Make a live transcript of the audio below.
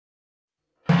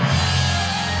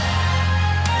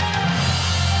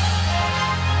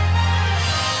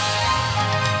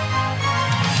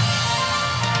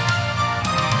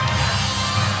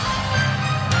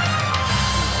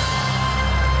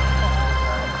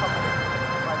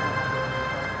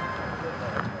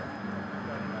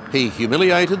He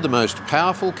humiliated the most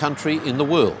powerful country in the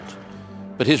world.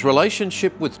 But his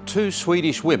relationship with two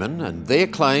Swedish women and their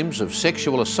claims of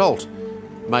sexual assault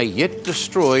may yet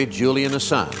destroy Julian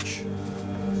Assange.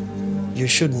 You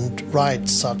shouldn't write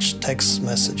such text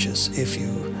messages if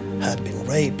you had been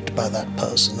raped by that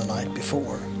person the night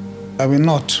before. I will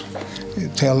not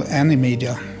tell any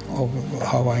media of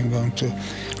how I'm going to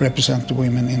represent the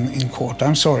women in court.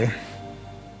 I'm sorry.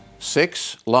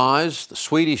 Sex, lies, the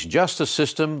Swedish justice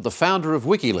system, the founder of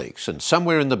Wikileaks, and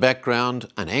somewhere in the background,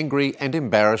 an angry and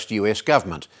embarrassed US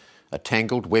government. A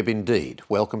tangled web indeed.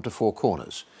 Welcome to Four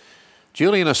Corners.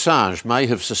 Julian Assange may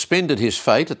have suspended his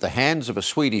fate at the hands of a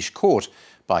Swedish court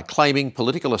by claiming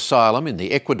political asylum in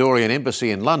the Ecuadorian embassy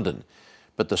in London.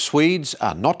 But the Swedes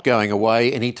are not going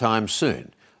away anytime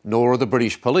soon, nor are the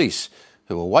British police,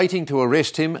 who are waiting to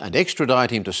arrest him and extradite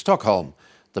him to Stockholm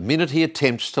the minute he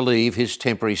attempts to leave his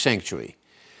temporary sanctuary.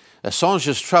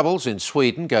 Assange's troubles in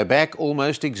Sweden go back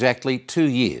almost exactly 2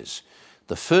 years.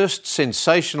 The first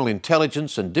sensational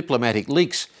intelligence and diplomatic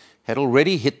leaks had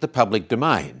already hit the public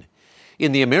domain.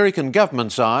 In the American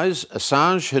government's eyes,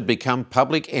 Assange had become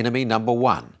public enemy number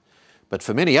one. But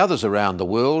for many others around the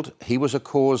world, he was a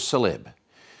cause célèbre.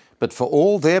 But for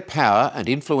all their power and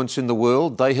influence in the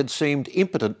world, they had seemed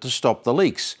impotent to stop the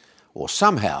leaks, or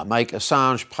somehow make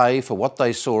Assange pay for what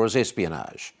they saw as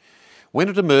espionage. When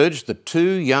it emerged that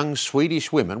two young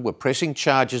Swedish women were pressing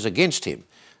charges against him,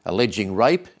 alleging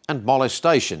rape and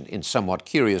molestation in somewhat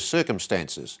curious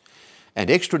circumstances, and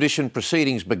extradition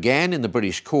proceedings began in the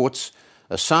British courts,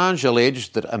 Assange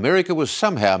alleged that America was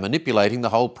somehow manipulating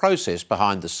the whole process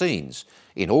behind the scenes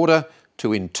in order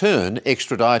to in turn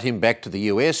extradite him back to the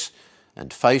US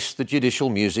and face the judicial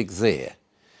music there.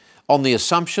 On the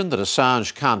assumption that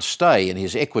Assange can't stay in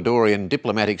his Ecuadorian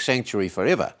diplomatic sanctuary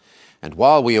forever, and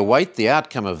while we await the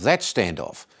outcome of that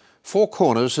standoff, Four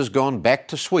Corners has gone back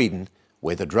to Sweden,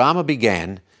 where the drama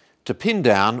began, to pin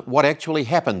down what actually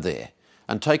happened there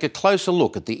and take a closer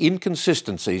look at the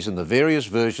inconsistencies in the various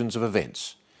versions of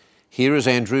events. Here is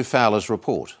Andrew Fowler's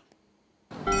report.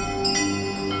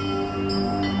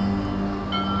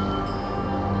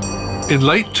 In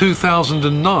late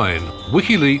 2009,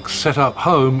 Wikileaks set up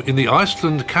home in the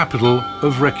Iceland capital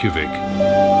of Reykjavik.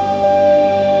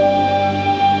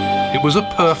 It was a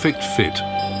perfect fit.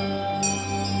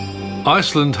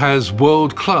 Iceland has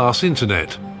world-class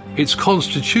internet. Its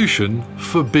constitution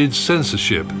forbids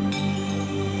censorship.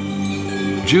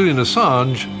 Julian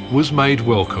Assange was made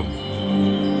welcome.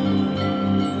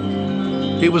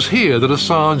 It was here that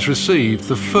Assange received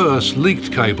the first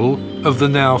leaked cable of the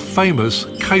now famous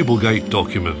Cablegate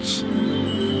documents.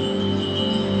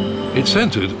 It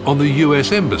centred on the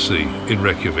US Embassy in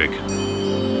Reykjavik.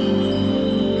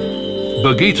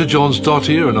 Birgitta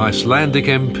Jonsdottir, an Icelandic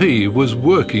MP, was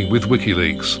working with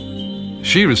Wikileaks.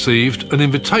 She received an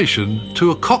invitation to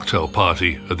a cocktail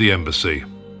party at the embassy.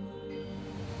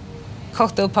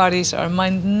 Cocktail parties are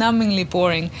mind-numbingly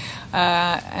boring,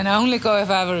 and I only go if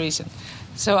I have a reason.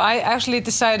 So I actually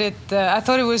decided, I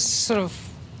thought it was sort of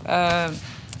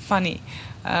funny,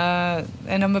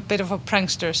 and I'm a bit of a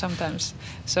prankster sometimes.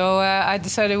 So I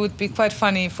decided it would be quite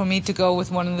funny for me to go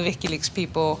with one of the Wikileaks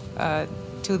people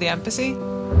to the embassy.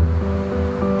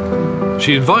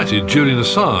 She invited Julian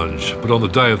Assange, but on the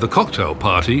day of the cocktail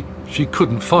party, she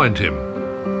couldn't find him.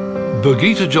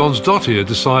 Birgitta Jonsdottir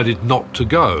decided not to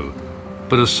go,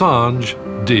 but Assange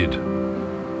did.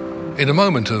 In a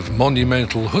moment of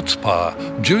monumental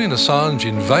chutzpah, Julian Assange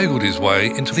inveigled his way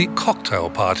into the cocktail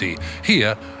party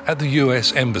here at the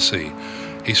US Embassy.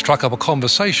 He struck up a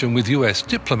conversation with US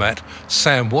diplomat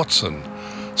Sam Watson.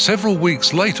 Several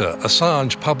weeks later,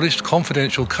 Assange published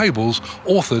confidential cables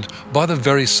authored by the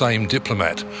very same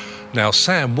diplomat. Now,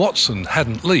 Sam Watson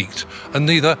hadn't leaked, and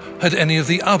neither had any of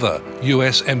the other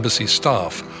US Embassy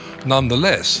staff.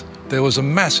 Nonetheless, there was a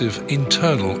massive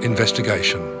internal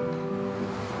investigation.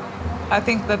 I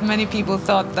think that many people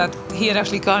thought that he had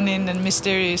actually gone in and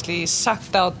mysteriously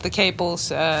sucked out the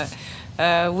cables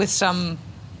with some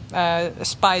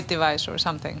spy device or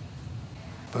something.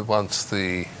 But once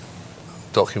the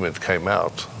document came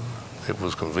out, it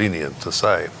was convenient to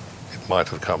say it might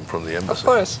have come from the embassy. Of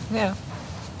course, yeah.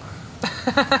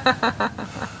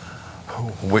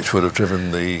 Which would have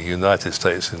driven the United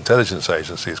States intelligence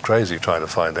agencies crazy trying to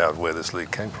find out where this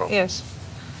leak came from. Yes.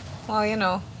 Well, you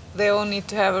know, they all need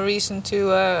to have a reason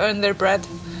to earn their bread.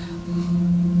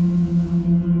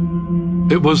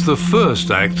 It was the first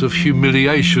act of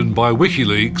humiliation by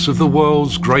Wikileaks of the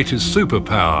world's greatest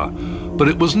superpower, but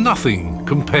it was nothing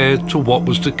compared to what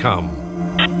was to come.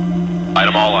 Light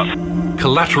them all up.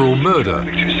 Collateral murder.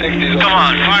 Come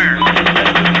on, fire!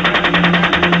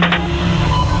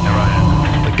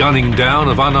 the gunning down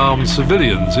of unarmed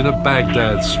civilians in a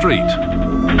Baghdad street.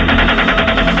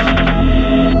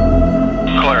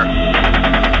 Clear.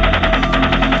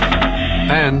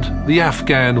 And the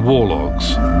Afghan war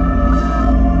logs.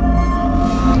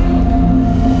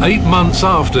 8 months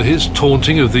after his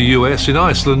taunting of the US in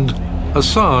Iceland,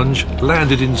 Assange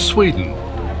landed in Sweden.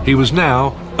 He was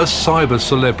now a cyber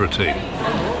celebrity.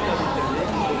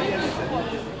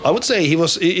 I would say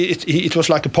it was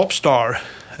like a pop star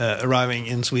arriving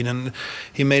in Sweden.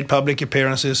 He made public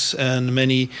appearances, and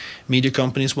many media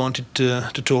companies wanted to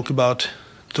talk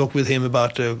with him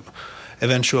about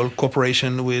eventual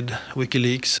cooperation with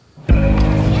Wikileaks.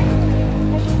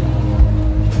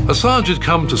 Assange had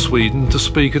come to Sweden to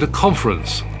speak at a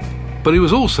conference, but he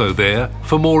was also there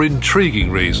for more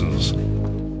intriguing reasons.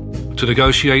 To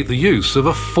negotiate the use of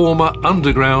a former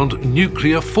underground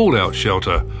nuclear fallout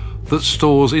shelter that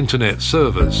stores internet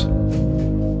servers.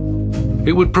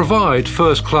 It would provide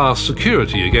first-class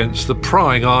security against the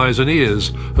prying eyes and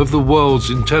ears of the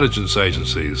world's intelligence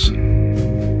agencies.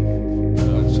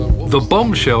 The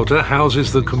bomb shelter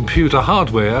houses the computer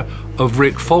hardware of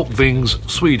Rick Folkving's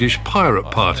Swedish pirate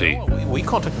party. We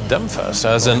contacted them first,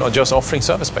 as in just offering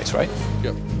server space, right?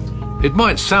 Yep. It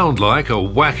might sound like a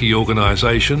wacky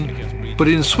organisation, but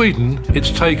in Sweden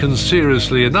it's taken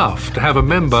seriously enough to have a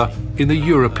member in the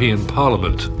European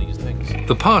Parliament.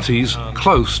 The party's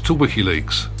close to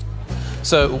Wikileaks.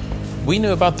 So we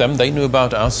knew about them, they knew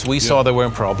about us, we saw they were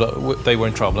in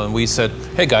trouble, and we said,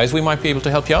 hey guys, we might be able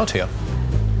to help you out here.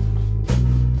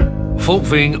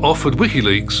 Folkving offered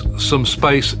Wikileaks some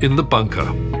space in the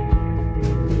bunker.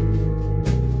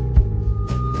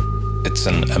 It's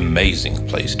an amazing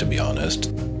place, to be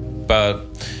honest. But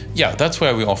yeah, that's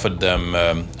where we offered them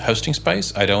hosting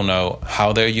space. I don't know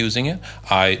how they're using it.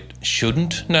 I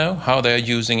shouldn't know how they're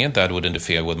using it. That would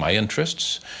interfere with my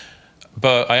interests.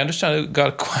 But I understand it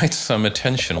got quite some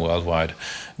attention worldwide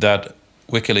that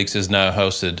Wikileaks is now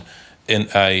hosted in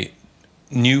a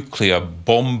nuclear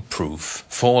bomb-proof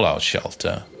fallout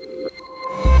shelter.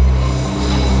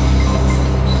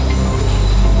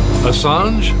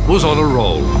 Assange was on a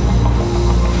roll.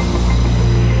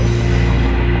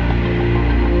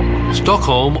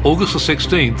 Stockholm, August the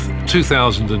 16th,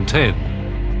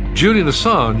 2010. Julian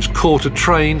Assange caught a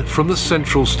train from the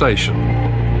central station.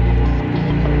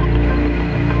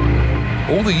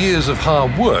 All the years of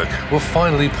hard work were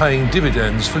finally paying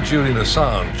dividends for Julian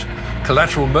Assange.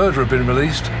 Collateral murder had been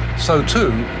released, so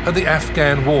too had the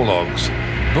Afghan war logs.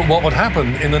 But what would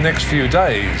happen in the next few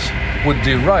days would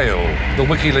derail the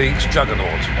Wikileaks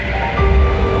juggernaut.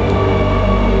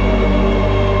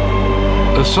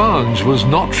 Assange was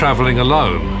not travelling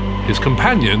alone. His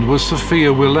companion was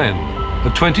Sophia Wilén, a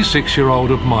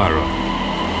 26-year-old admirer.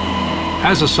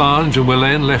 As Assange and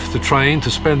Wilén left the train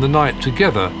to spend the night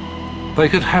together, they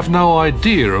could have no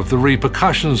idea of the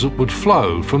repercussions that would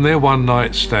flow from their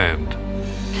one-night stand.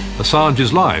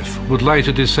 Assange's life would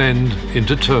later descend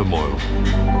into turmoil.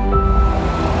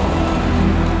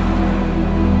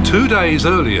 2 days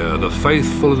earlier, the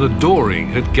faithful and adoring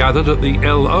had gathered at the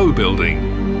LO building,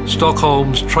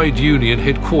 Stockholm's trade union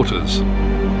headquarters.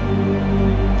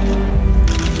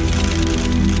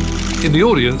 In the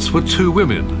audience were two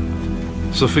women,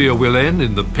 Sophia Wilén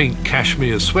in the pink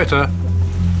cashmere sweater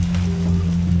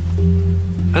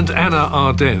and Anna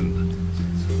Arden.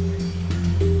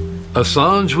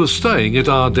 Assange was staying at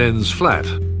Arden's flat.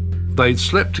 They'd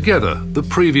slept together the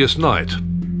previous night.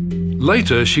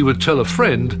 Later, she would tell a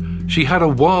friend she had a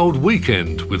wild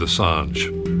weekend with Assange.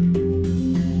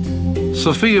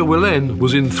 Sophia Wilén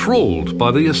was enthralled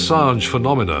by the Assange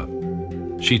phenomena.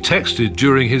 She texted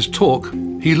during his talk,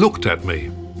 "He looked at me."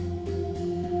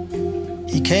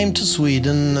 He came to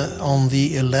Sweden on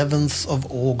the 11th of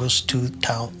August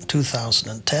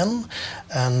 2010,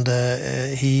 and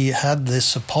he had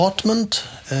this apartment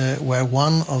where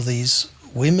one of these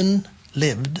women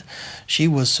lived. She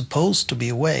was supposed to be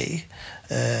away,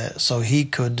 so he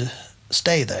could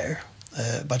stay there.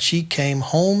 But she came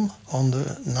home on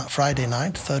the Friday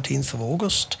night, 13th of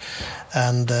August,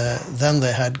 and then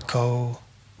they had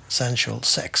consensual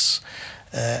sex.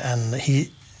 And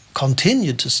he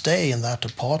continued to stay in that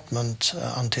apartment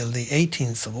until the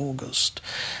 18th of August.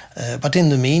 But in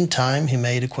the meantime, he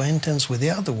made acquaintance with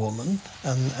the other woman,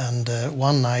 and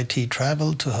one night he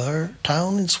traveled to her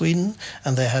town in Sweden,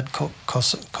 and they had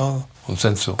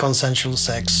consensual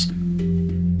sex.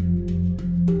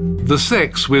 The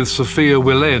sex with Sophia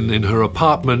Wilén in her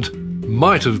apartment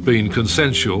might have been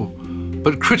consensual,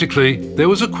 but critically, there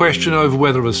was a question over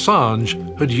whether Assange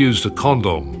had used a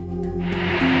condom.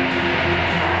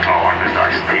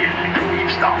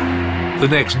 The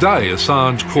next day,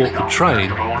 Assange caught the train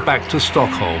back to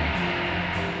Stockholm.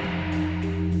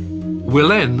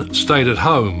 Wilén stayed at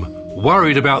home,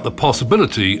 worried about the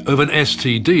possibility of an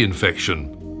STD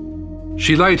infection.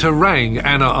 She later rang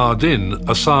Anna Ardin,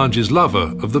 Assange's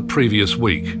lover of the previous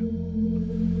week.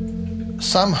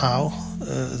 Somehow,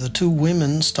 the two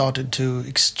women started to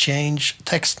exchange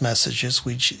text messages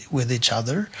with each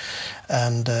other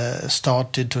and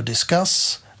started to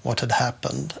discuss what had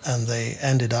happened, and they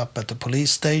ended up at the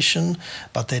police station,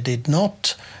 but they did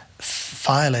not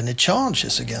file any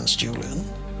charges against Julian.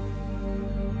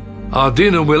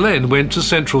 Ardin and Wilén went to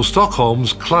central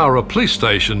Stockholm's Klara police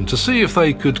station to see if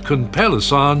they could compel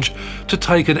Assange to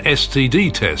take an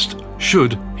STD test,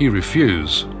 should he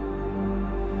refuse.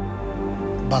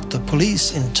 But the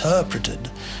police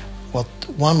interpreted what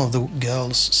one of the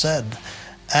girls said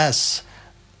as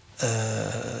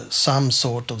some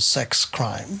sort of sex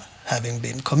crime having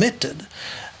been committed.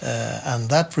 And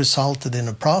that resulted in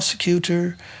a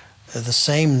prosecutor the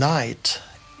same night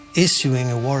issuing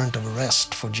a warrant of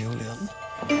arrest for Julian.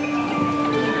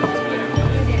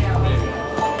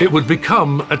 It would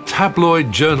become a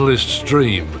tabloid journalist's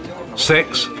dream: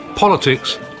 sex,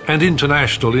 politics and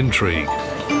international intrigue.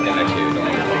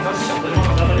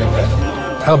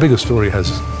 How big a story has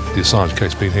the Assange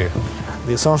case been here?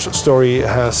 The Assange story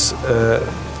has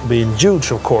been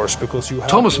huge, of course, because you have...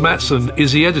 Thomas Mattsson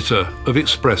is the editor of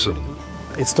Expressen.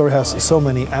 Its story has so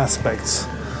many aspects.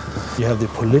 You have the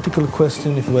political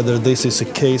question, if whether this is a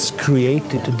case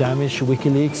created to damage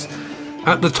Wikileaks.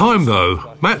 At the time, though,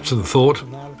 Mattsson thought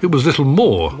it was little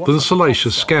more than a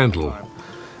salacious scandal.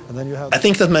 I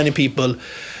think that many people,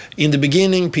 in the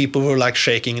beginning, people were like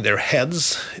shaking their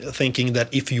heads, thinking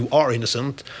that if you are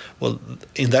innocent, well,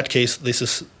 in that case,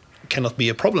 cannot be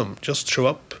a problem. Just show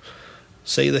up,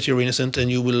 say that you're innocent, and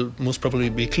you will most probably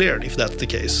be cleared if that's the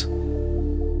case.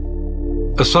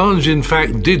 Assange, in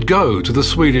fact, did go to the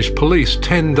Swedish police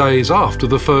 10 days after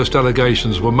the first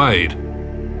allegations were made.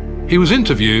 He was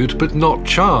interviewed but not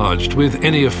charged with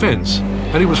any offence,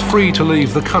 and he was free to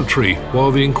leave the country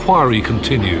while the inquiry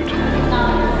continued.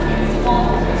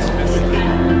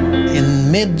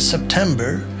 In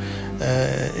mid-September,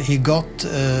 he got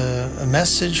a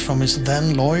message from his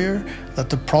then lawyer that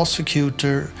the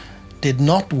prosecutor did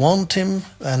not want him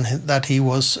and that he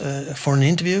was for an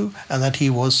interview and that he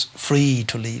was free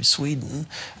to leave Sweden.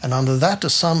 And under that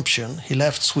assumption, he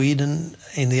left Sweden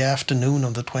in the afternoon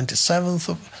of the 27th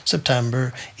of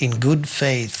September in good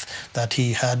faith that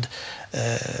he had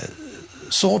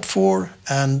sought for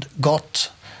and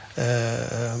got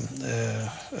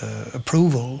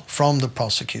approval from the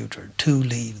prosecutor to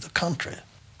leave the country.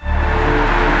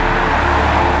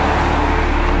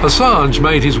 Assange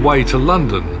made his way to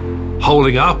London,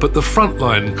 holding up at the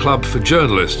Frontline Club for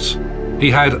Journalists. He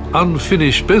had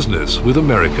unfinished business with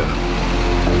America.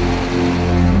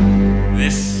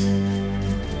 This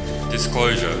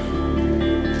disclosure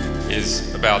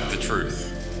is about the truth.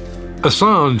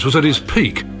 Assange was at his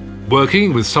peak,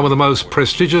 working with some of the most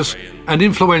prestigious and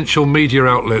influential media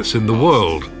outlets in the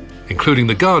world, including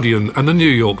The Guardian and The New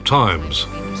York Times.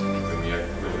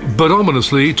 But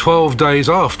ominously, 12 days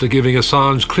after giving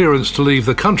Assange clearance to leave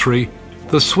the country,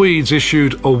 the Swedes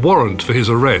issued a warrant for his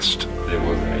arrest.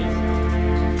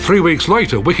 3 weeks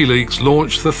later, Wikileaks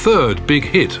launched the third big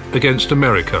hit against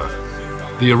America,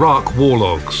 the Iraq war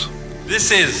logs.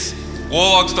 This is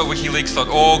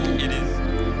warlogs.wikileaks.org. It is.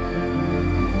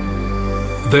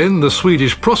 Then the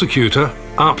Swedish prosecutor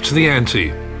upped the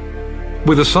ante.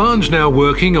 With Assange now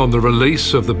working on the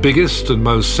release of the biggest and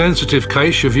most sensitive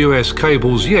case of US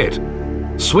cables yet,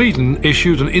 Sweden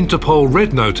issued an Interpol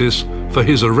red notice for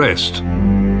his arrest.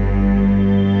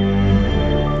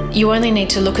 You only need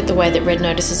to look at the way that red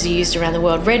notices are used around the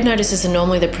world. Red notices are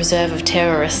normally the preserve of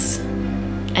terrorists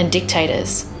and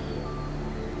dictators.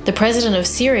 The president of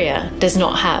Syria does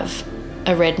not have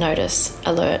a red notice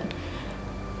alert.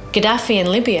 Gaddafi in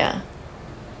Libya,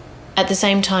 at the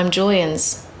same time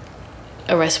Julian's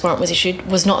arrest warrant was issued,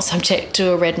 was not subject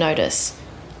to a red notice,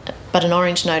 but an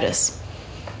orange notice.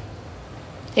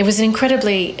 It was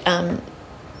incredibly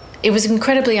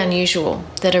unusual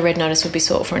that a red notice would be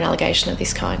sought for an allegation of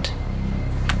this kind.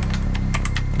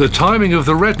 The timing of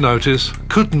the red notice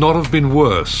could not have been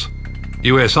worse.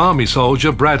 US Army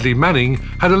soldier Bradley Manning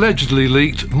had allegedly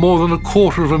leaked more than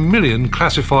 250,000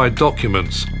 classified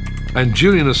documents, and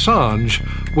Julian Assange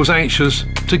was anxious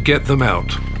to get them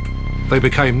out. They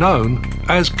became known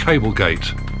as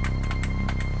Cablegate.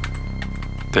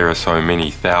 There are so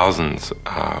many thousands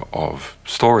of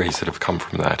stories that have come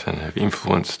from that and have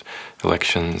influenced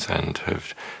elections and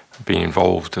have been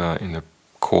involved in the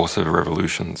course of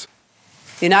revolutions.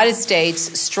 The United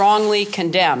States strongly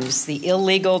condemns the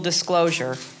illegal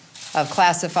disclosure of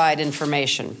classified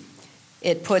information.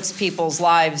 It puts people's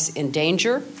lives in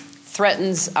danger,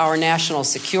 threatens our national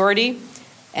security,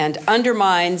 and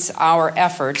undermines our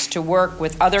efforts to work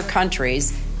with other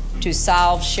countries to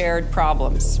solve shared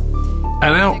problems.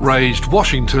 An outraged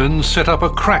Washington set up a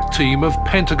crack team of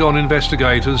Pentagon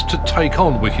investigators to take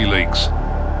on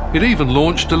WikiLeaks. It even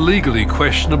launched a legally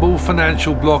questionable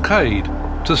financial blockade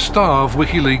to starve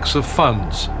WikiLeaks of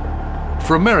funds.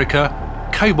 For America,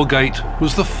 Cablegate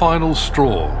was the final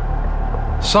straw.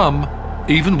 Some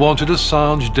even wanted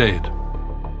Assange dead.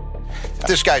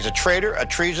 This guy's a traitor, a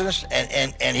treasonist,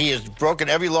 and he has broken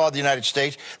every law of the United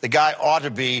States. The guy ought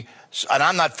to be, and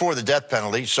I'm not for the death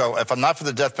penalty, so if I'm not for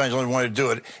the death penalty, I only want to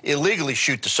do it, illegally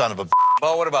shoot the son of a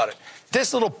Well, what about it?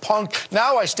 This little punk,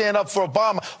 now I stand up for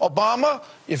Obama. Obama,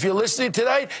 if you're listening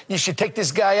today, you should take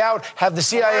this guy out, have the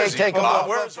CIA take him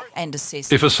out. And assess.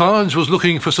 If Assange was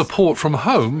looking for support from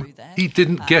home, he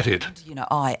didn't get it. You know,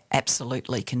 I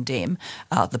absolutely condemn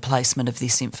the placement of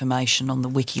this information on the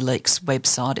WikiLeaks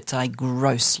website. It's a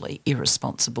grossly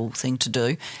irresponsible thing to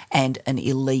do and an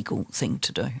illegal thing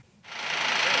to do.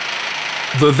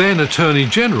 The then Attorney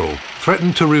General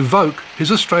threatened to revoke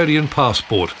his Australian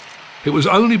passport. It was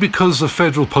only because the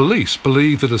federal police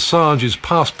believed that Assange's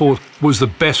passport was the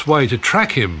best way to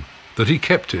track him that he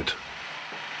kept it.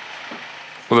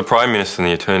 Well, the Prime Minister and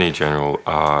the Attorney General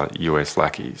are US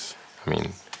lackeys. I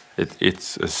mean,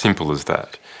 it's as simple as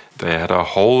that. They had a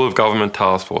whole of government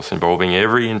task force involving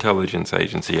every intelligence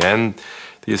agency and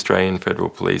the Australian Federal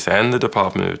Police and the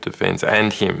Department of Defence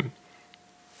and him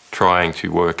trying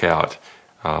to work out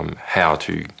how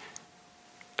to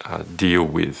deal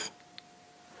with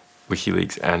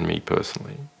WikiLeaks and me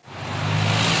personally.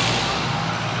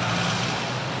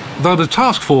 Though the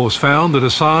task force found that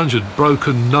Assange had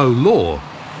broken no law,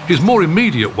 his more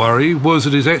immediate worry was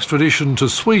that his extradition to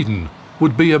Sweden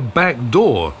would be a back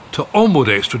door to onward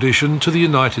extradition to the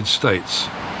United States.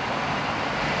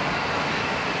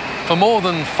 For more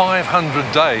than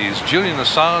 500 days, Julian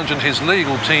Assange and his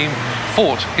legal team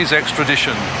fought his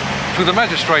extradition through the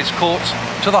magistrates' courts,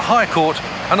 to the High Court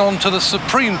and on to the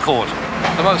Supreme Court,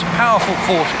 the most powerful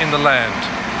court in the land.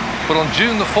 But on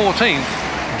June the 14th,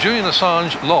 Julian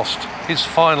Assange lost his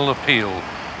final appeal.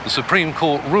 The Supreme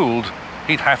Court ruled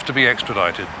he'd have to be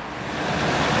extradited.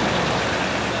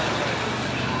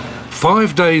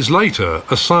 5 days later,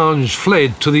 Assange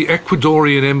fled to the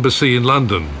Ecuadorian embassy in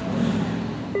London.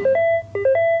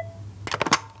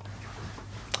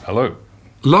 Hello.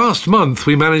 Last month,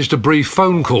 we managed a brief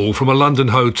phone call from a London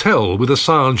hotel with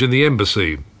Assange in the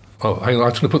embassy. Oh, hang on,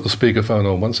 I'm just going to put the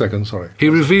speakerphone on. 1 second, sorry. He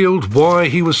revealed why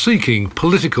he was seeking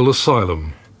political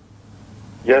asylum.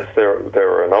 Yes, there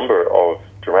were a number of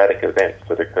dramatic events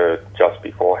that occurred just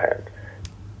beforehand.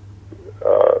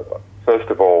 First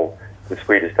of all, the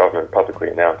Swedish government publicly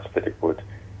announced that it would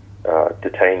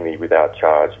detain me without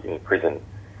charge in prison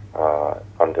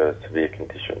under severe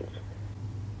conditions.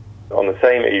 On the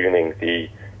same evening, the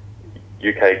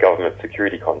UK government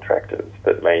security contractors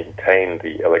that maintain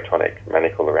the electronic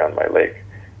manacle around my leg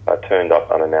turned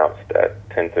up unannounced at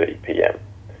 10:30 p.m.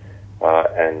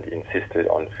 And insisted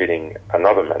on fitting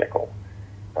another manacle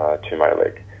to my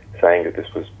leg, saying that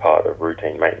this was part of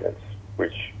routine maintenance,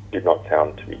 which did not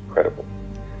sound to be credible.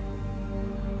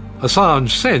 Assange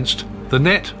sensed the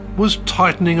net was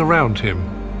tightening around him.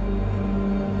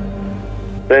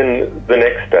 Then the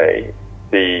next day,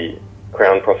 the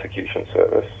Crown Prosecution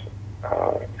Service,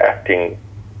 acting,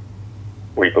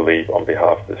 we believe, on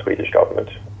behalf of the Swedish government,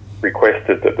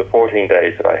 requested that the 14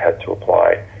 days that I had to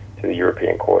apply to the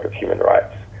European Court of Human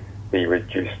Rights be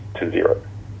reduced to 0.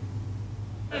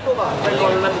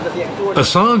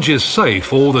 Assange is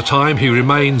safe all the time he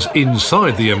remains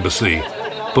inside the embassy,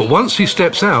 but once he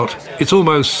steps out, it's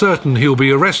almost certain he'll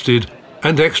be arrested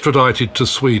and extradited to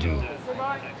Sweden.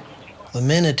 The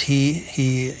minute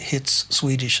he hits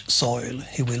Swedish soil,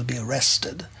 he will be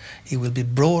arrested. He will be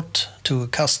brought to a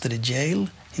custody jail.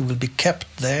 He will be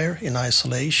kept there in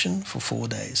isolation for 4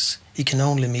 days. He can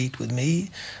only meet with me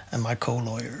and my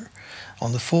co-lawyer.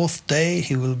 On the 4th day,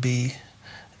 he will be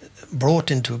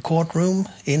brought into a courtroom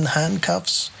in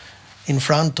handcuffs in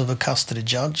front of a custody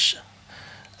judge,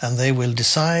 and they will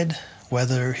decide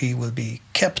whether he will be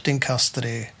kept in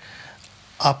custody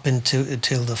up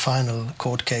until the final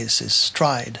court case is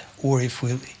tried, or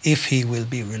if he will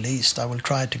be released. I will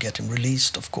try to get him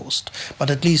released, of course,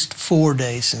 but at least 4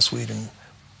 days in Sweden,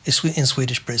 in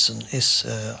Swedish prison,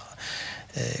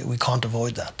 we can't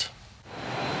avoid that.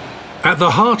 At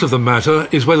the heart of the matter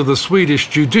is whether the Swedish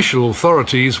judicial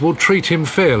authorities will treat him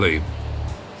fairly.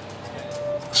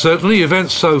 Certainly,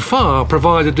 events so far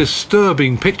provide a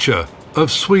disturbing picture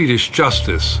of Swedish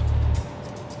justice.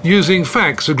 Using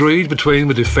facts agreed between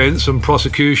the defence and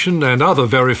prosecution and other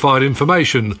verified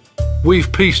information,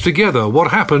 we've pieced together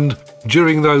what happened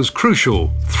during those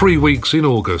crucial 3 weeks in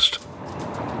August.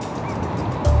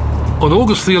 On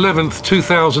August the 11th,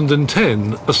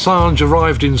 2010, Assange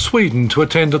arrived in Sweden to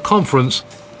attend a conference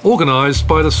organised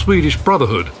by the Swedish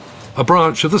Brotherhood, a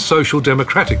branch of the Social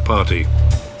Democratic Party.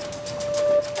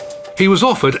 He was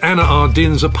offered Anna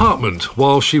Ardin's apartment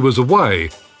while she was away,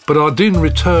 but Ardin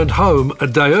returned home a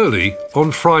day early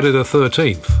on Friday the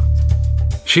 13th.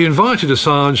 She invited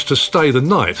Assange to stay the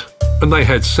night, and they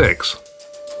had sex.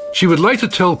 She would later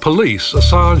tell police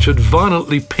Assange had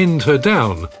violently pinned her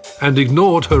down and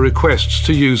ignored her requests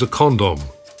to use a condom.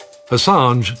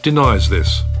 Assange denies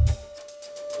this.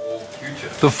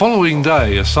 The following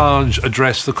day, Assange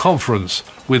addressed the conference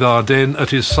with Ardin at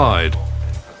his side.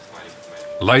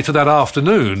 Later that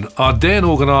afternoon, Ardin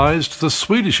organised the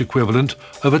Swedish equivalent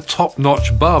of a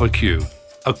top-notch barbecue,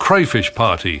 a crayfish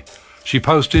party. She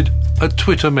posted a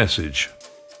Twitter message.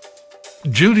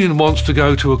 Julian wants to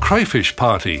go to a crayfish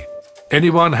party.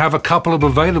 Anyone have a couple of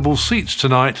available seats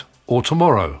tonight or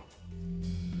tomorrow?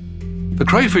 The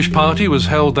crayfish party was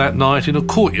held that night in a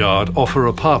courtyard off her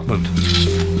apartment.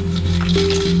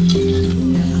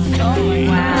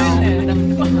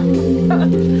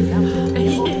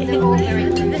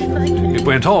 It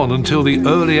went on until the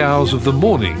early hours of the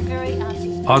morning.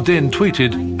 Ardin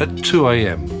tweeted at 2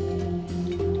 a.m.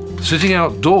 Sitting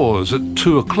outdoors at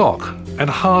 2 o'clock and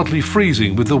hardly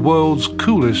freezing with the world's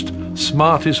coolest,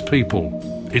 smartest people.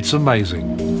 It's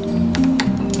amazing.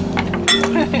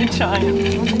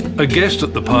 A guest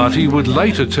at the party would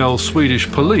later tell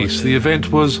Swedish police the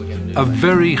event was a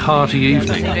very hearty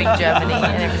evening.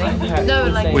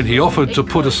 When he offered to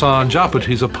put Assange up at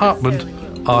his apartment,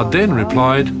 Ardin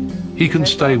replied, "He can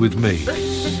stay with me."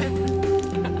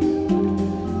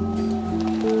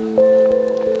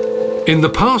 In the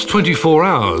past 24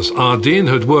 hours, Ardin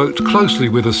had worked closely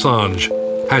with Assange,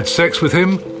 had sex with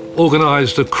him,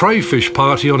 organised a crayfish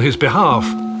party on his behalf,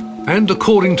 and,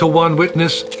 according to one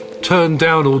witness, turned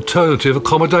down alternative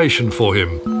accommodation for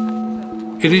him.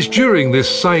 It is during this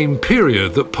same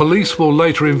period that police will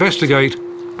later investigate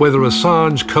whether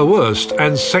Assange coerced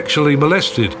and sexually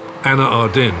molested Anna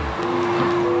Ardin.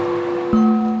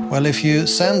 Well, if you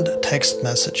send text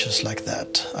messages like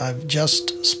that, I've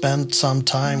just spent some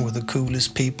time with the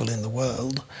coolest people in the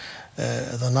world,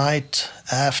 the night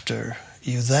after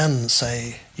you then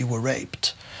say you were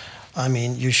raped. I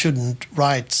mean, you shouldn't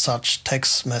write such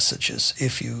text messages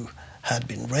if you had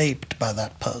been raped by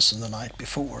that person the night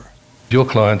before. Your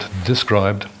client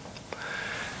described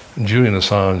Julian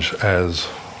Assange as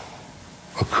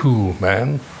a cool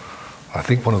man, I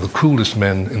think one of the coolest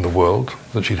men in the world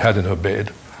that she'd had in her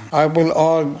bed. I will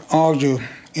argue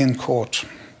in court.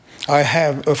 I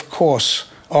have, of course,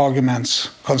 arguments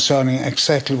concerning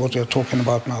exactly what you're talking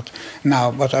about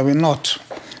now, but I will not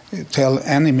tell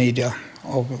any media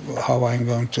of how I'm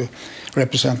going to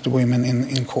represent the women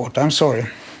in court. I'm sorry.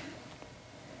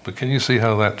 But can you see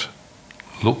how that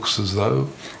looks as though...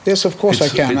 Yes, of course I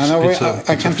can.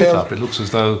 I can tell. It looks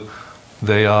as though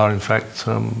they are, in fact,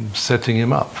 setting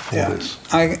him up for this.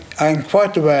 I'm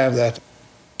quite aware of that.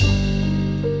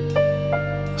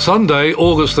 Sunday,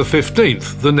 August the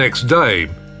 15th, the next day,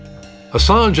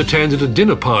 Assange attended a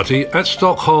dinner party at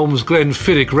Stockholm's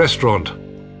Glenfiddich restaurant,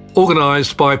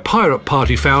 organised by Pirate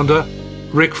Party founder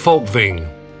Rick Folkving.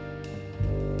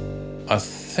 I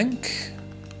think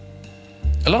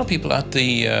a lot of people at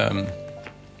the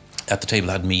table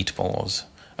had meatballs.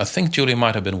 I think Julia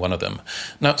might have been one of them.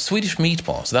 Now, Swedish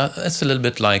meatballs, that's a little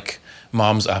bit like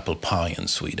mom's apple pie in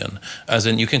Sweden. As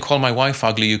in, you can call my wife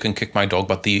ugly, you can kick my dog,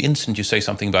 but the instant you say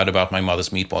something bad about my mother's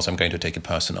meatballs, I'm going to take it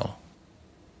personal.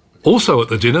 Also at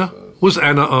the dinner was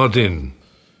Anna Ardin.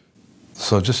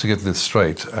 So just to get this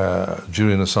straight,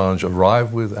 Julian Assange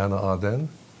arrived with Anna Ardin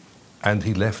and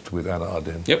he left with Anna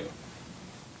Ardin? Yep.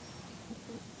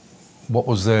 What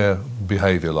was their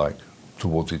behaviour like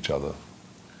towards each other?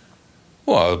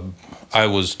 Well, I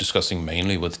was discussing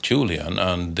mainly with Julian,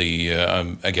 and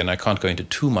again, I can't go into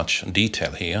too much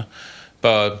detail here,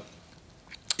 but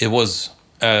it was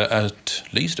at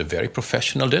least a very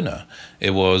professional dinner.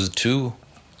 It was two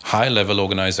high-level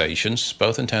organizations,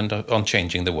 both intent on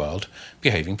changing the world,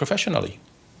 behaving professionally.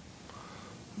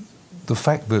 The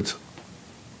fact that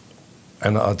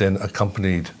Anna Ardin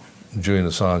accompanied Julian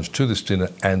Assange to this dinner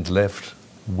and left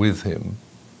with him,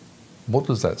 what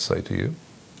does that say to you?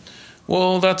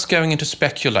 Well, that's going into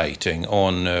speculating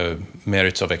on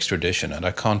merits of extradition, and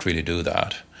I can't really do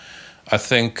that. I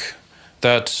think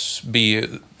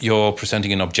You're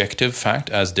presenting an objective fact,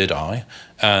 as did I,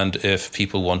 and if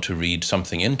people want to read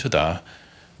something into that,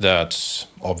 that's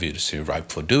obviously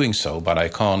ripe for doing so, but I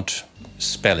can't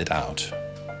spell it out.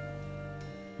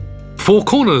 Four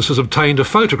Corners has obtained a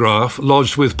photograph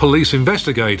lodged with police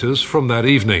investigators from that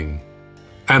evening.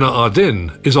 Anna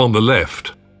Ardern is on the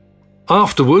left.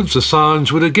 Afterwards,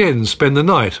 Assange would again spend the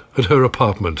night at her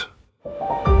apartment.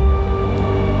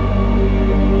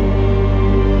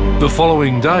 The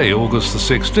following day, August the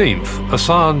 16th,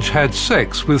 Assange had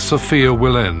sex with Sophia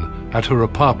Wilén at her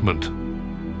apartment.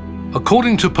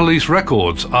 According to police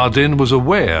records, Ardern was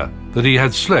aware that he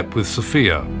had slept with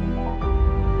Sophia.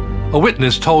 A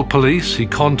witness told police he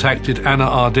contacted Anna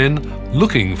Ardern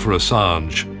looking for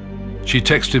Assange. She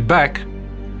texted back,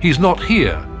 "He's not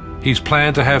here. He's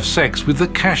planned to have sex with the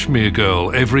Kashmir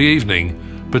girl every evening,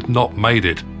 but not made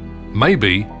it.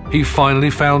 Maybe he finally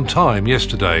found time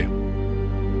yesterday."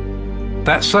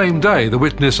 That same day, the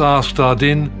witness asked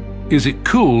Ardern, "Is it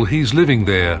cool he's living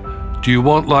there? Do you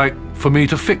want, for me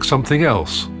to fix something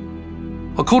else?"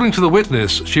 According to the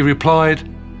witness, she replied,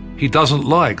 "He doesn't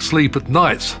like sleep at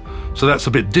nights, so that's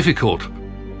a bit difficult.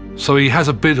 So he has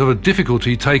a bit of a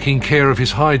difficulty taking care of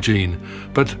his hygiene,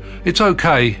 but it's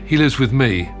okay, he lives with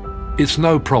me. It's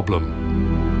no problem."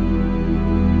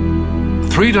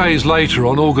 3 days later,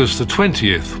 on August the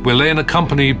 20th, Wilén,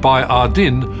 accompanied by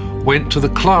Ardern, went to the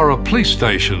Klara police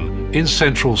station in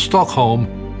central Stockholm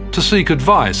to seek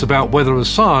advice about whether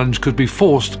Assange could be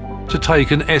forced to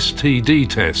take an STD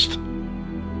test.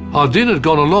 Ardern had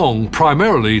gone along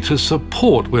primarily to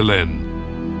support Wilén.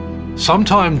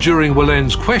 Sometime during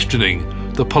Wilén's questioning,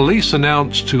 the police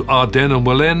announced to Ardern and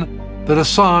Wilén that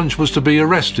Assange was to be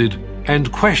arrested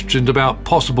and questioned about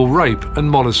possible rape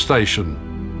and molestation.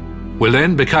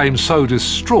 Wilén became so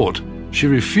distraught she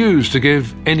refused to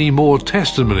give any more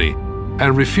testimony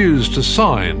and refused to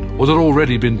sign what had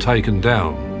already been taken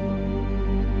down.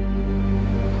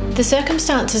 The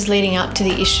circumstances leading up to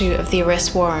the issue of the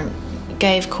arrest warrant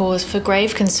gave cause for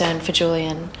grave concern for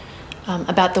Julian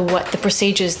about the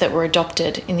procedures that were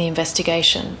adopted in the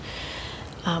investigation.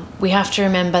 We have to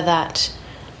remember that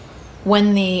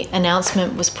when the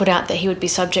announcement was put out that he would be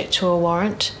subject to a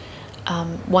warrant,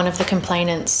 one of the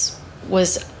complainants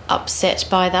was upset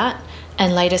by that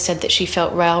and later said that she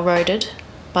felt railroaded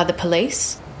by the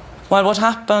police. Well, what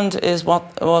happened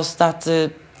was that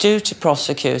the duty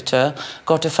prosecutor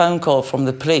got a phone call from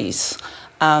the police,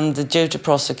 and the duty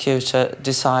prosecutor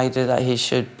decided that he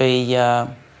should be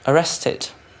arrested.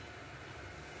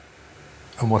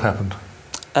 And what happened?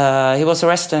 He was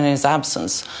arrested in his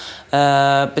absence,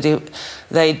 but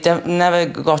they never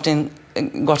got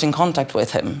in contact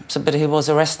with him. But he was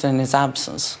arrested in his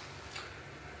absence.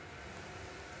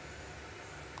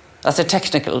 That's a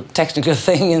technical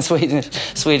thing in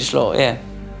Swedish law, yeah.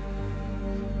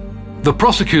 The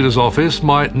prosecutor's office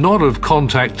might not have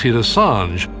contacted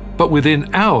Assange, but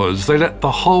within hours they let the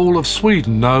whole of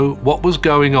Sweden know what was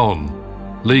going on,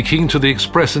 leaking to the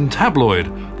Expressen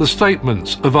tabloid the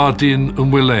statements of Ardern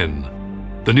and Wilén.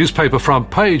 The newspaper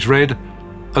front page read,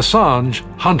 "Assange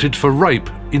hunted for rape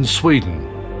in Sweden."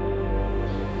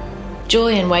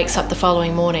 Julian wakes up the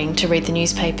following morning to read the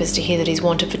newspapers to hear that he's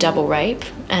wanted for double rape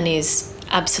and is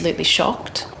absolutely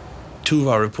shocked. Two of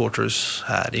our reporters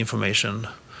had information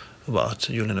about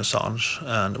Julian Assange,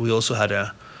 and we also had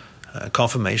a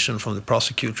confirmation from the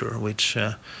prosecutor which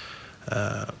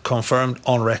confirmed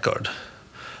on record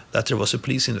that there was a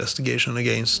police investigation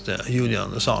against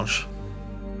Julian Assange.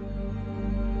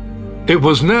 It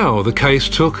was now the case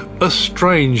took a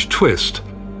strange twist.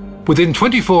 Within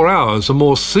 24 hours, a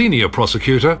more senior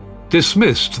prosecutor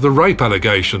dismissed the rape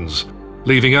allegations,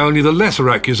 leaving only the lesser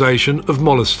accusation of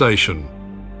molestation.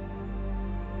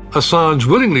 Assange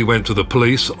willingly went to the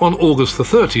police on August the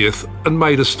 30th and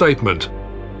made a statement.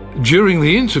 During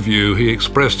the interview, he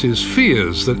expressed his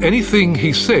fears that anything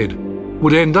he said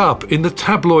would end up in the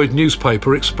tabloid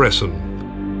newspaper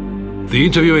Expressen. The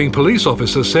interviewing police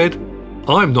officer said,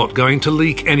 "I'm not going to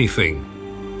leak anything."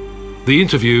 The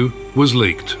interview was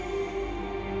leaked.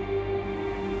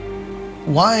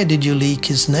 Why did you leak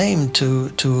his name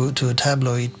to a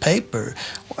tabloid paper?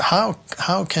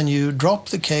 How can you drop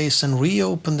the case and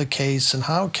reopen the case, and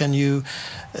how can you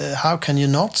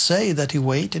not say that he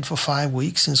waited for 5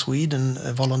 weeks in Sweden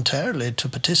voluntarily to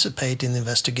participate in the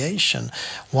investigation?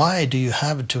 Why do you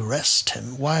have to arrest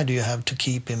him? Why do you have to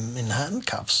keep him in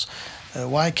handcuffs?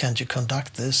 Why can't you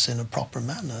conduct this in a proper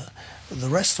manner? The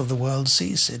rest of the world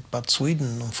sees it, but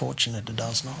Sweden unfortunately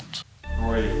does not.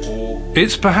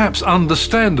 It's perhaps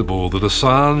understandable that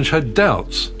Assange had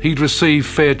doubts he'd receive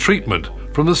fair treatment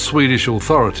from the Swedish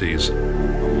authorities.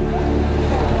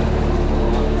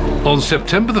 On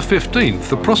September the 15th,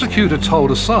 the prosecutor told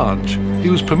Assange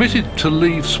he was permitted to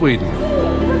leave Sweden.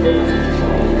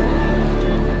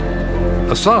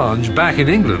 Assange, back in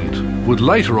England, would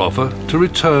later offer to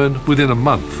return within a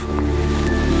month.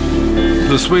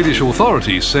 The Swedish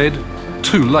authorities said,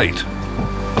 too late.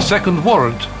 A second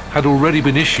warrant had already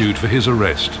been issued for his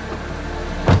arrest.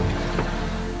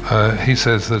 He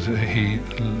says that he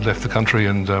left the country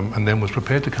and then was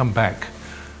prepared to come back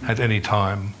at any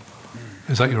time.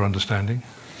 Is that your understanding?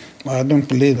 Well, I don't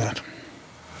believe that.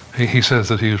 He says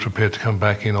that he was prepared to come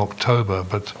back in October,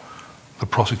 but the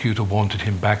prosecutor wanted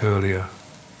him back earlier.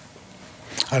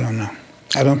 I don't know.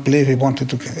 I don't believe he wanted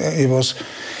to.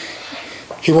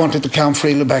 He wanted to come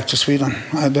freely back to Sweden.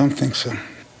 I don't think so.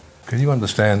 Can you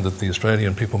understand that the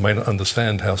Australian people may not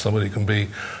understand how somebody can be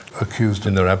accused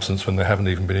in their absence when they haven't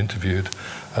even been interviewed,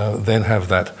 then have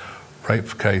that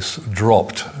rape case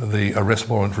dropped, the arrest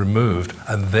warrant removed,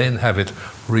 and then have it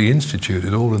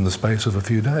reinstituted all in the space of a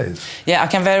few days? Yeah, I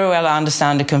can very well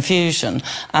understand the confusion,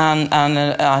 and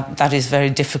that is very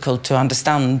difficult to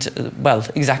understand, well,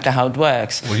 exactly how it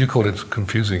works. Well, you call it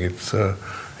confusing. It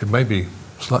may be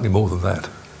slightly more than that.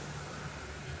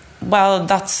 Well,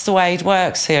 that's the way it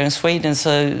works here in Sweden,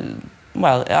 so,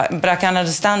 well, but I can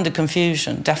understand the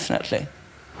confusion, definitely.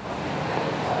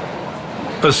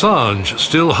 Assange,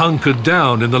 still hunkered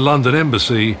down in the London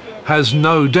embassy, has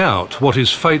no doubt what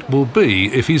his fate will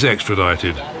be if he's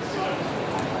extradited.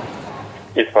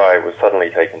 If I was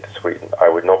suddenly taken to Sweden, I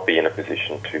would not be in a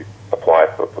position to apply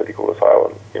for political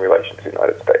asylum in relation to the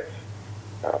United States.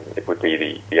 It would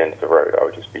be the end of the road. I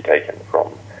would just be taken from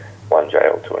one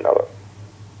jail to another.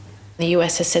 The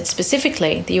US has said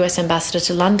specifically, the US ambassador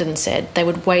to London said they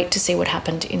would wait to see what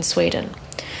happened in Sweden.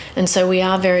 And so we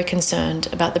are very concerned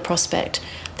about the prospect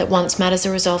that once matters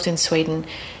are resolved in Sweden,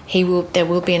 there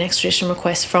will be an extradition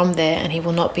request from there, and he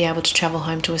will not be able to travel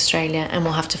home to Australia and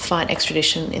will have to fight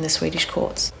extradition in the Swedish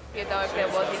courts.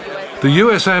 The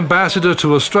US ambassador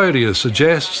to Australia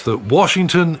suggests that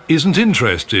Washington isn't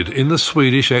interested in the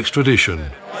Swedish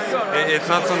extradition. It's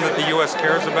not something that the U.S.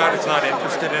 cares about, it's not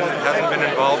interested in it, hasn't been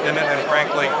involved in it, and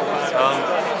frankly,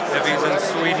 if he's in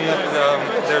Sweden,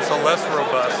 there's a less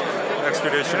robust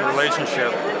extradition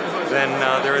relationship than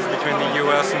there is between the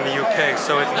U.S. and the U.K.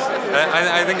 So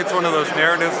I think it's one of those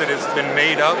narratives that has been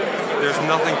made up. There's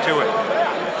nothing to it.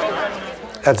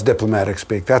 That's diplomatic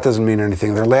speak. That doesn't mean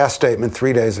anything. Their last statement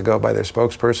 3 days ago by their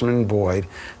spokesperson in Boyd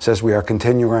says we are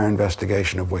continuing our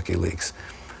investigation of WikiLeaks.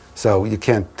 So you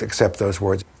can't accept those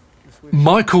words.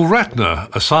 Michael Ratner,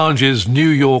 Assange's New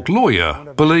York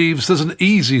lawyer, believes there's an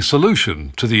easy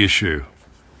solution to the issue.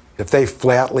 If they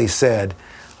flatly said,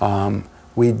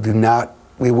 we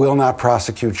will not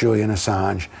prosecute Julian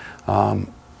Assange,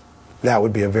 that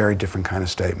would be a very different kind of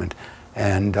statement.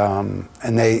 And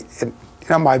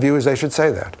my view is they should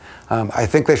say that. I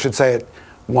think they should say it,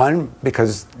 one,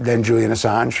 because then Julian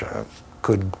Assange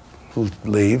could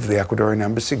leave the Ecuadorian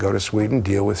embassy, go to Sweden,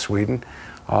 deal with Sweden,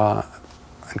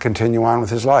 and continue on with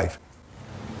his life.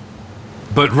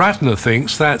 But Ratner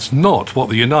thinks that's not what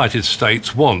the United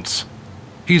States wants.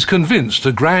 He's convinced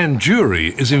a grand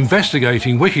jury is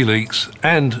investigating WikiLeaks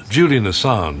and Julian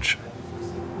Assange.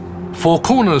 Four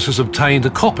Corners has obtained a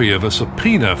copy of a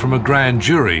subpoena from a grand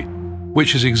jury,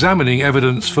 which is examining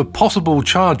evidence for possible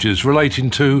charges relating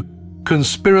to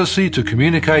conspiracy to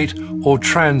communicate or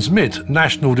transmit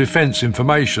national defence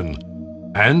information,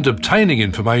 and obtaining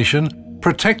information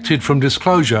protected from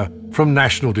disclosure from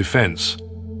national defence.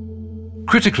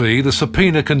 Critically, the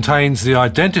subpoena contains the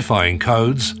identifying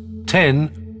codes 10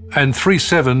 and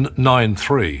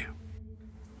 3793.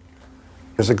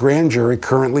 There's a grand jury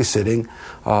currently sitting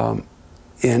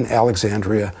in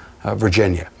Alexandria,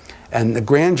 Virginia. And the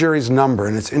grand jury's number,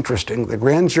 and it's interesting, the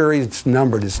grand jury's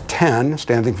number is 10,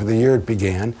 standing for the year it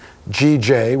began,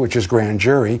 GJ, which is grand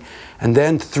jury, and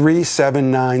then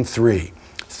 3793.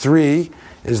 3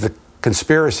 is the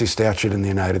conspiracy statute in the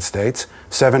United States.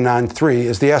 793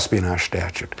 is the espionage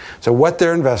statute. So what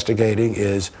they're investigating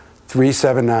is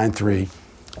 3793,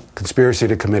 conspiracy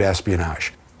to commit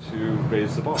espionage.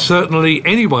 Certainly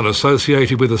anyone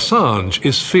associated with Assange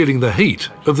is feeling the heat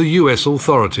of the US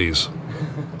authorities.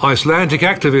 Icelandic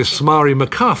activist Mari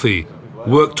McCarthy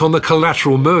worked on the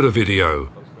collateral murder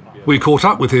video. We caught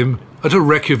up with him at a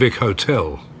Reykjavik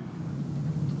hotel.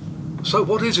 So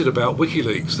what is it about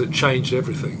WikiLeaks that changed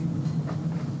everything?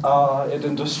 It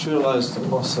industrialized the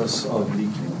process of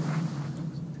leaking.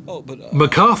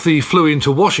 McCarthy flew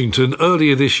into Washington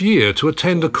earlier this year to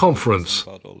attend a conference.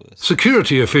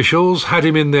 Security officials had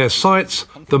him in their sights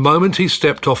the moment he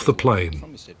stepped off the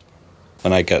plane.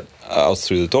 When I get out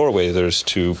through the doorway, there's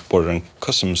 2 Border and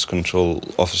Customs Control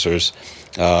officers.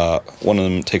 One of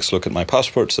them takes a look at my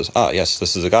passport, says, yes,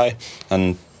 this is the guy,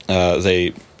 and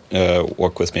they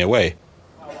walk with me away.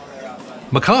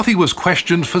 McCarthy was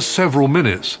questioned for several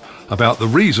minutes about the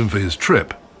reason for his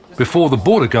trip before the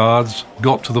border guards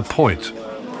got to the point.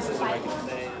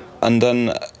 And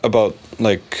then about,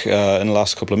 in the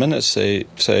last couple of minutes, they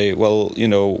say, well,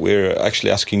 we're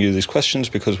actually asking you these questions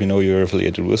because we know you're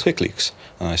affiliated with Wikileaks.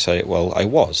 And I say, well, I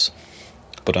was,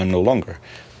 but I'm no longer.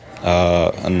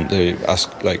 And they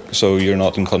ask, so you're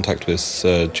not in contact with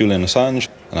Julian Assange?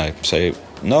 And I say,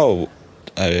 no,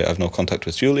 I have no contact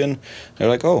with Julian. They're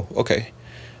like, oh, okay.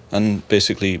 And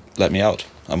basically let me out.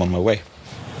 I'm on my way.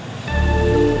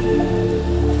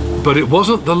 But it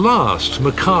wasn't the last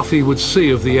McCarthy would see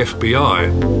of the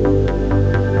FBI.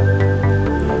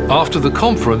 After the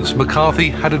conference, McCarthy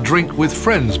had a drink with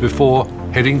friends before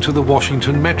heading to the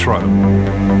Washington Metro.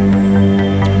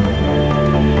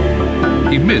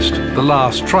 He missed the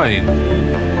last train.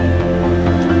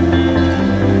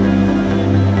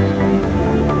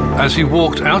 As he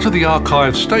walked out of the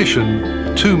archive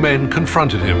station, 2 men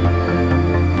confronted him.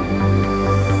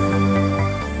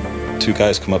 2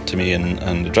 guys come up to me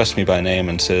and address me by name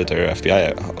and say they're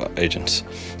FBI agents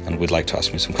and would like to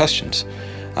ask me some questions.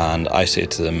 And I say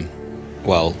to them,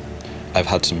 well, I've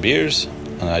had some beers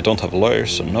and I don't have a lawyer,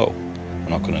 so no, I'm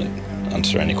not going to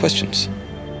answer any questions.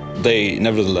 They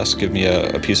nevertheless give me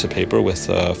a piece of paper with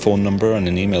a phone number and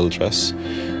an email address.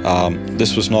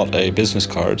 This was not a business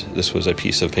card, this was a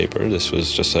piece of paper. This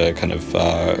was just a kind of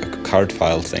card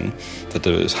file thing that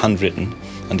was handwritten.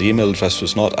 And the email address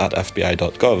was not at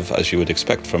fbi.gov, as you would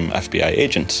expect from FBI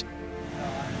agents.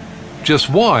 Just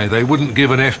why they wouldn't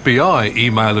give an FBI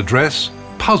email address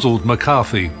puzzled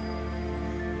McCarthy.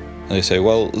 And they say,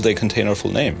 well, they contain our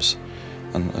full names.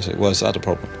 And I say, well, is that a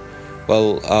problem?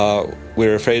 Well,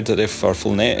 we're afraid that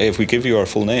if we give you our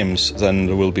full names, then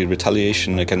there will be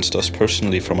retaliation against us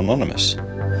personally from Anonymous.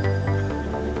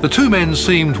 The 2 men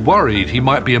seemed worried he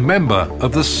might be a member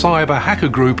of the cyber hacker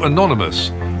group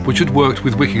Anonymous, which had worked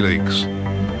with Wikileaks.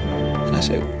 And I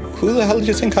say, who the hell do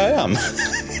you think I am?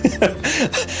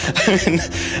 I mean,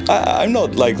 I'm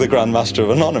not like the Grand Master of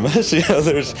Anonymous.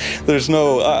 There's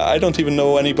no, I don't even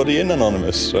know anybody in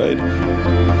Anonymous, right?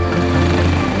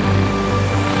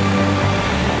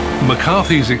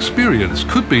 McCarthy's experience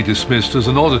could be dismissed as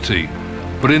an oddity,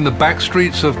 but in the back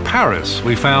streets of Paris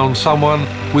we found someone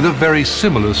with a very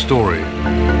similar story.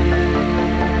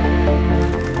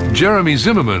 Jeremy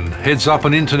Zimmerman heads up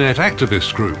an internet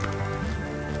activist group.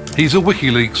 He's a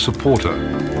WikiLeaks supporter.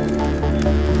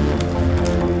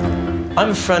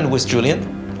 I'm a friend with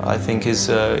Julian. I think he's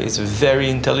a very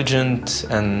intelligent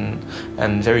and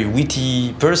very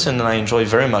witty person, and I enjoy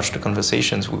very much the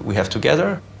conversations we have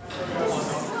together.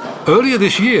 Earlier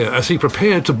this year, as he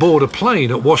prepared to board a plane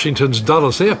at Washington's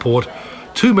Dulles Airport,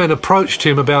 2 men approached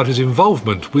him about his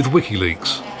involvement with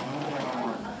WikiLeaks.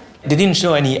 They didn't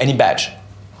show any badge.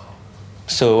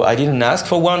 So I didn't ask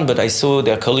for one, but I saw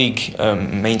their colleague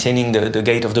maintaining the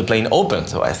gate of the plane open.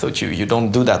 So I thought you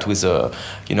don't do that with a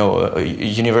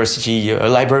university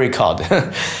library card.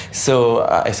 So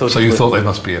I thought. So you thought they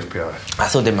must be FBI? I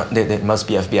thought they must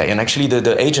be FBI. And actually,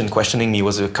 the agent questioning me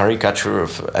was a caricature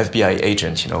of FBI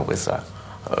agent, with a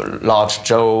large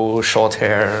Joe, short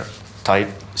hair, tight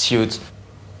suit.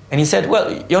 And he said,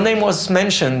 well, your name was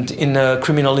mentioned in a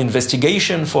criminal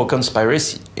investigation for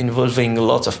conspiracy involving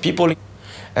lots of people.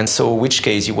 And so which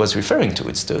case he was referring to?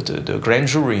 It's the grand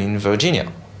jury in Virginia.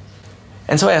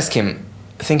 And so I asked him,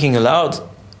 thinking aloud,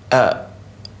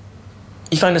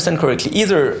 if I understand correctly,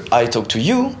 either I talk to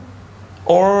you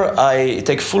or I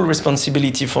take full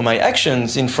responsibility for my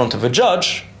actions in front of a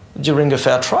judge during a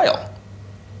fair trial.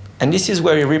 And this is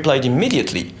where he replied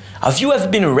immediately, have you ever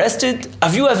been arrested?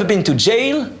 Have you ever been to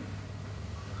jail?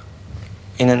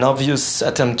 In an obvious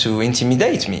attempt to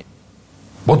intimidate me.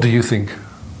 What do you think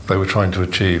they were trying to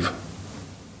achieve?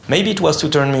 Maybe it was to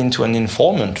turn me into an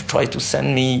informant, to try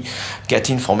to get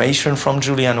information from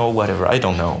Julian or whatever. I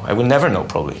don't know. I will never know,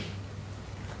 probably.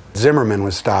 Zimmerman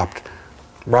was stopped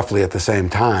roughly at the same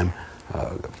time,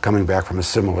 coming back from a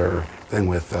similar thing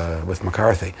with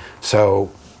McCarthy.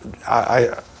 So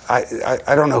I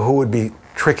don't know who would be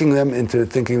tricking them into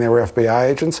thinking they were FBI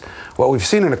agents. What we've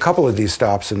seen in a couple of these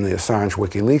stops in the Assange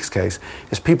WikiLeaks case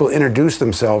is people introduce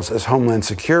themselves as Homeland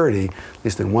Security, at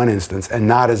least in one instance, and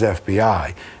not as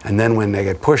FBI. And then when they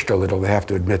get pushed a little, they have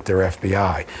to admit they're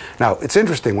FBI. Now, it's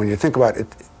interesting when you think about it,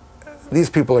 these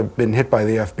people have been hit by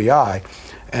the FBI,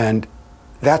 and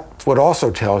that's what also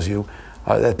tells you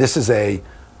that this is a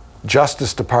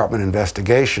Justice Department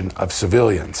investigation of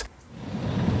civilians.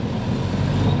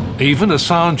 Even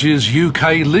Assange's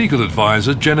UK legal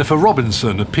advisor, Jennifer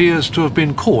Robinson, appears to have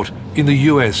been caught in the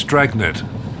US dragnet.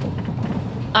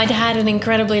 I'd had an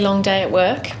incredibly long day at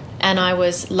work and I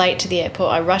was late to the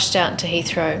airport. I rushed out to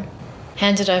Heathrow,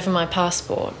 handed over my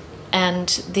passport, and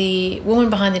the woman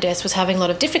behind the desk was having a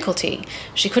lot of difficulty.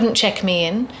 She couldn't check me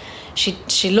in.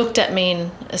 She looked at me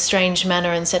in a strange manner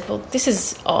and said, "Well, this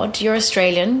is odd. You're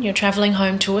Australian. You're travelling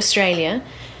home to Australia.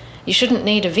 You shouldn't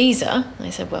need a visa." I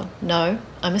said, "Well, no,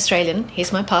 I'm Australian.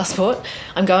 Here's my passport.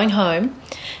 I'm going home."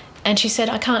 And she said,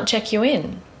 "I can't check you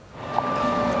in."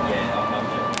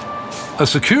 A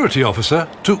security officer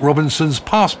took Robinson's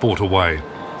passport away.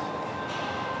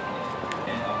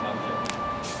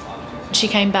 She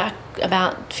came back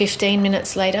about 15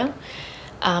 minutes later,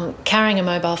 carrying a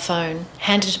mobile phone,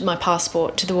 handed my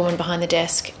passport to the woman behind the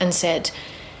desk and said,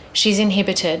 "She's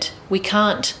inhibited. We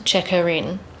can't check her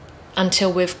in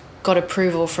until we've got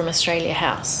approval from Australia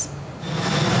House."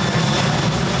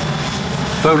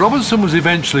 Though Robinson was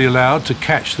eventually allowed to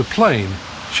catch the plane,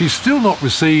 she's still not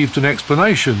received an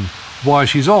explanation why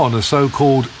she's on a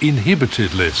so-called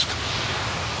inhibited list.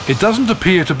 It doesn't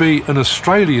appear to be an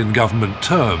Australian government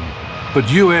term, but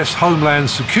US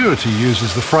Homeland Security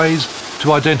uses the phrase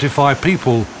to identify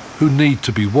people who need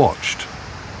to be watched.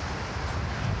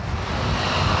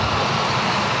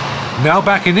 Now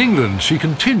back in England, she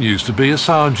continues to be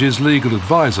Assange's legal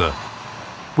advisor.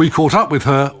 We caught up with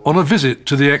her on a visit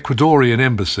to the Ecuadorian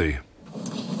embassy.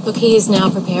 Look, he is now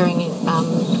gathering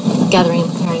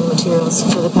and preparing materials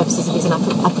for the purposes of his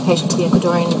application to the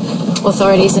Ecuadorian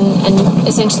authorities, and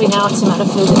essentially now it's a matter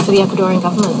for the Ecuadorian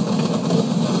government.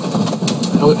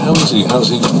 How is he?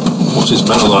 What's his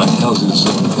manner like? How's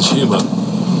his humour?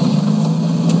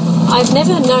 I've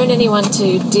never known anyone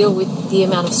to deal with the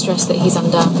amount of stress that he's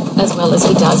under as well as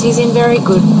he does. He's in very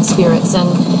good spirits and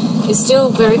is still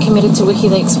very committed to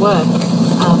WikiLeaks work.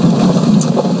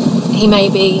 He may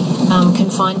be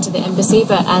confined to the embassy,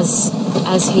 but as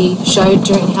he showed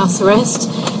during house arrest,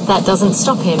 that doesn't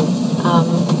stop him.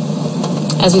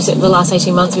 As we've said, the last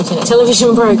 18 months we've seen a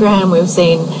television program, we've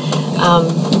seen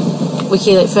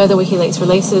further WikiLeaks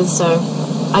releases, so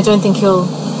I don't think he'll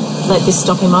let this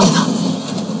stop him either.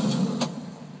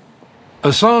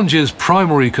 Assange's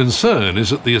primary concern is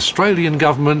that the Australian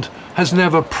government has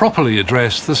never properly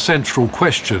addressed the central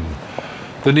question,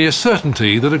 the near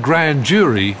certainty that a grand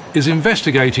jury is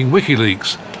investigating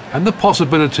WikiLeaks and the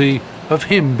possibility of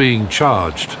him being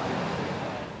charged.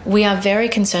 We are very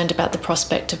concerned about the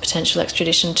prospect of potential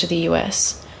extradition to the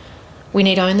US. We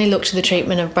need only look to the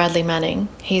treatment of Bradley Manning.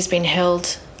 He's been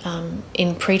held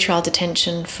in pre-trial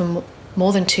detention for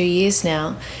more than 2 years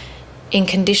now, in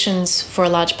conditions for a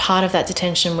large part of that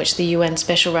detention which the UN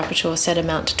Special Rapporteur said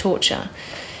amount to torture.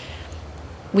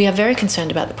 We are very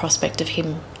concerned about the prospect of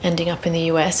him ending up in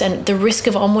the US, and the risk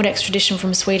of onward extradition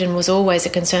from Sweden was always a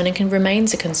concern and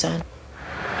remains a concern.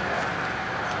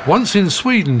 Once in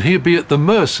Sweden, he'd be at the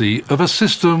mercy of a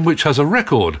system which has a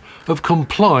record of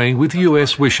complying with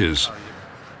US wishes.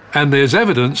 And there's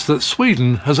evidence that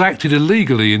Sweden has acted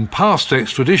illegally in past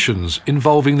extraditions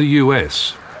involving the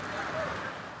US.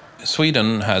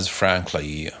 Sweden has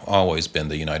frankly always been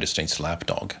the United States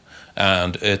lapdog,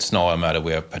 and it's not a matter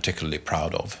we are particularly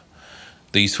proud of.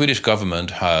 The Swedish government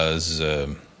has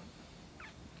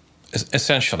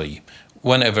essentially,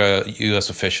 whenever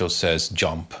US official says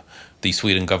jump, the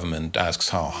Sweden government asks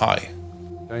how high.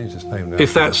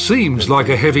 If that seems like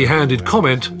a heavy-handed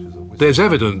comment, there's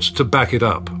evidence to back it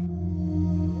up.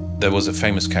 There was a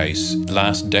famous case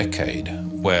last decade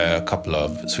where a couple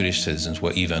of Swedish citizens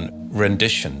were even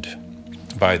renditioned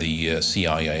by the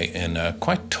CIA in a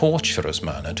quite torturous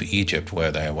manner to Egypt,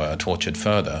 where they were tortured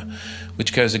further,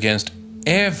 which goes against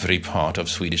every part of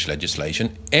Swedish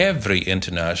legislation, every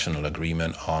international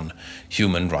agreement on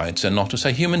human rights, and not to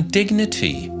say human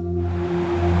dignity.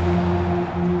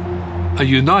 A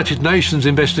United Nations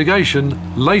investigation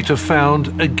later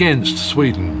found against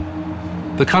Sweden.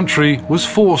 The country was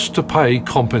forced to pay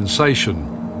compensation.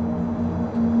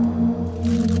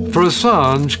 For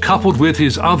Assange, coupled with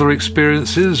his other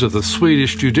experiences of the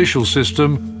Swedish judicial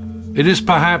system, it is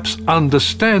perhaps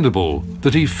understandable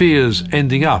that he fears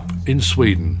ending up in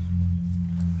Sweden.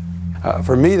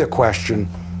 For me, the question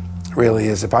really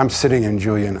is, if I'm sitting in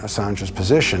Julian Assange's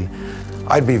position,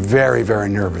 I'd be very, very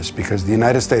nervous, because the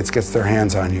United States gets their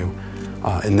hands on you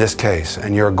in this case,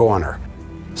 and you're a goner.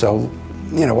 So,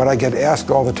 you know, what I get asked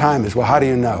all the time is, well, how do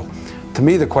you know? To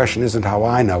me, the question isn't how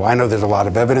I know. I know there's a lot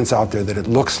of evidence out there that it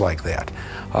looks like that.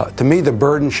 To me, the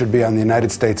burden should be on the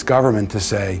United States government to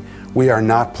say, we are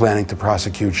not planning to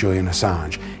prosecute Julian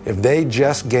Assange. If they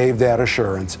just gave that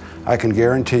assurance, I can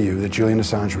guarantee you that Julian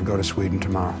Assange would go to Sweden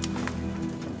tomorrow.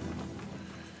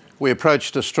 We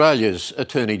approached Australia's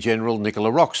Attorney-General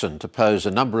Nicola Roxon to pose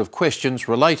a number of questions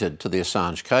related to the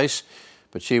Assange case,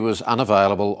 but she was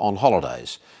unavailable on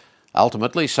holidays.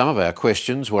 Ultimately, some of our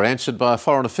questions were answered by a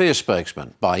Foreign Affairs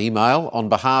spokesman by email on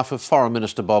behalf of Foreign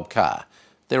Minister Bob Carr.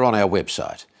 They're on our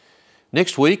website.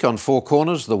 Next week on Four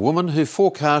Corners, the woman who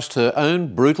forecast her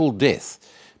own brutal death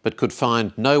but could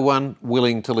find no one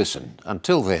willing to listen.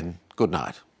 Until then, good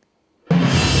night.